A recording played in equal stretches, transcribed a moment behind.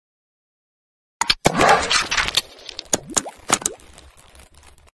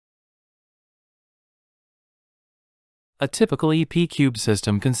A typical epcube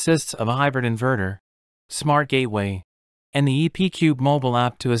system consists of a hybrid inverter, smart gateway, and the epcube mobile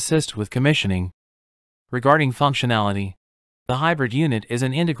app to assist with commissioning. Regarding functionality, the hybrid unit is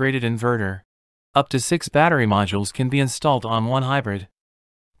an integrated inverter. Up to 6 battery modules can be installed on one hybrid.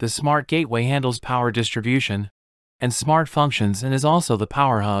 The smart gateway handles power distribution and smart functions and is also the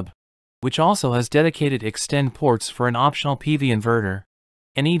power hub, which also has dedicated extend ports for an optional PV inverter,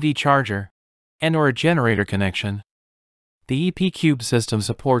 an EV charger, and/or a generator connection. The epcube system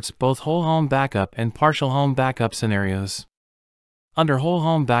supports both whole home backup and partial home backup scenarios. Under whole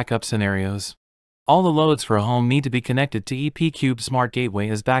home backup scenarios, all the loads for a home need to be connected to epcube smart gateway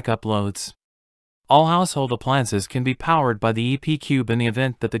as backup loads. All household appliances can be powered by the epcube in the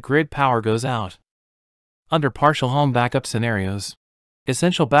event that the grid power goes out. Under partial home backup scenarios,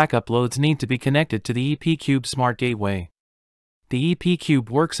 essential backup loads need to be connected to the epcube smart gateway. The epcube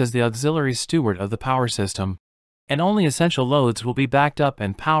works as the auxiliary steward of the power system, and only essential loads will be backed up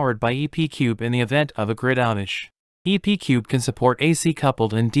and powered by epcube in the event of a grid outage. epcube can support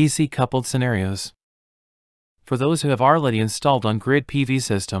AC-coupled and DC-coupled scenarios. For those who have already installed on-grid PV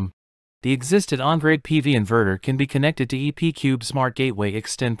system, the existed on-grid PV inverter can be connected to epcube smart gateway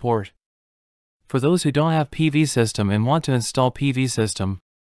extend port. For those who don't have PV system and want to install PV system,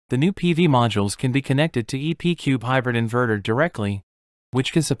 the new PV modules can be connected to epcube hybrid inverter directly,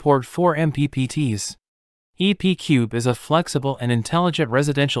 which can support 4 MPPTs. epcube is a flexible and intelligent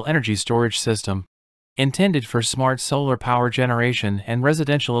residential energy storage system, intended for smart solar power generation and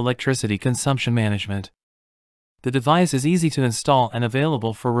residential electricity consumption management. The device is easy to install and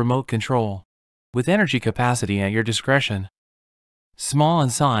available for remote control, with energy capacity at your discretion. Small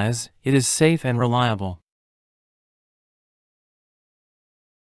in size, it is safe and reliable.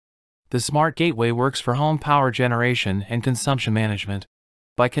 The smart gateway works for home power generation and consumption management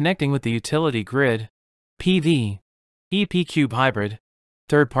by connecting with the utility grid, PV, epcube hybrid,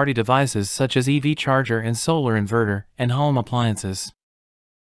 third-party devices such as EV charger and solar inverter, and home appliances.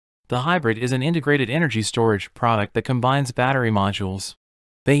 The hybrid is an integrated energy storage product that combines battery modules,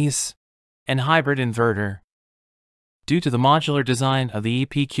 base, and hybrid inverter. Due to the modular design of the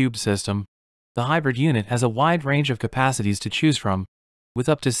epcube system, the hybrid unit has a wide range of capacities to choose from, with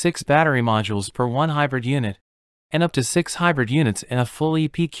up to 6 battery modules per one hybrid unit, and up to 6 hybrid units in a full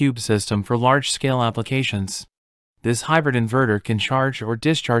epcube system for large-scale applications. This hybrid inverter can charge or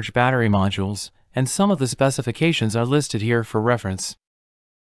discharge battery modules, and some of the specifications are listed here for reference.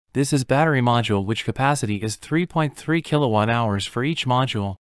 This is battery module which capacity is 3.3 kilowatt-hours for each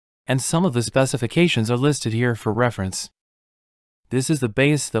module, and some of the specifications are listed here for reference. This is the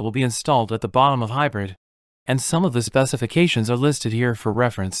base that will be installed at the bottom of hybrid, and some of the specifications are listed here for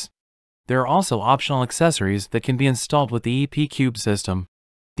reference. There are also optional accessories that can be installed with the epcube system.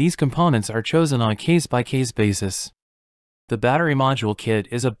 These components are chosen on a case-by-case basis. The battery module kit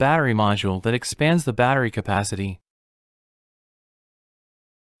is a battery module that expands the battery capacity.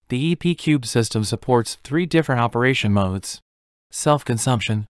 The epcube system supports 3 different operation modes: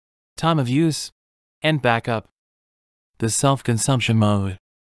 self-consumption, time of use, and backup. The self-consumption mode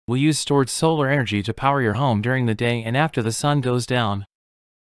will use stored solar energy to power your home during the day and after the sun goes down.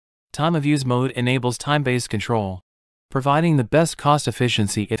 Time of use mode enables time-based control, providing the best cost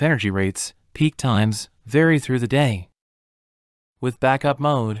efficiency if energy rates, peak times, vary through the day. With backup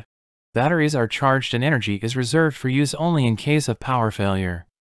mode, batteries are charged and energy is reserved for use only in case of power failure.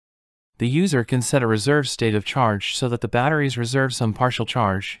 The user can set a reserve state of charge so that the batteries reserve some partial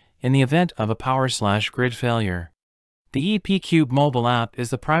charge in the event of a power/grid failure. The epcube mobile app is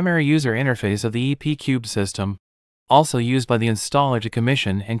the primary user interface of the epcube system, also used by the installer to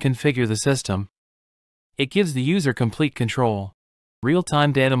commission and configure the system. It gives the user complete control,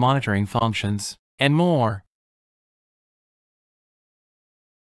 real-time data monitoring functions, and more.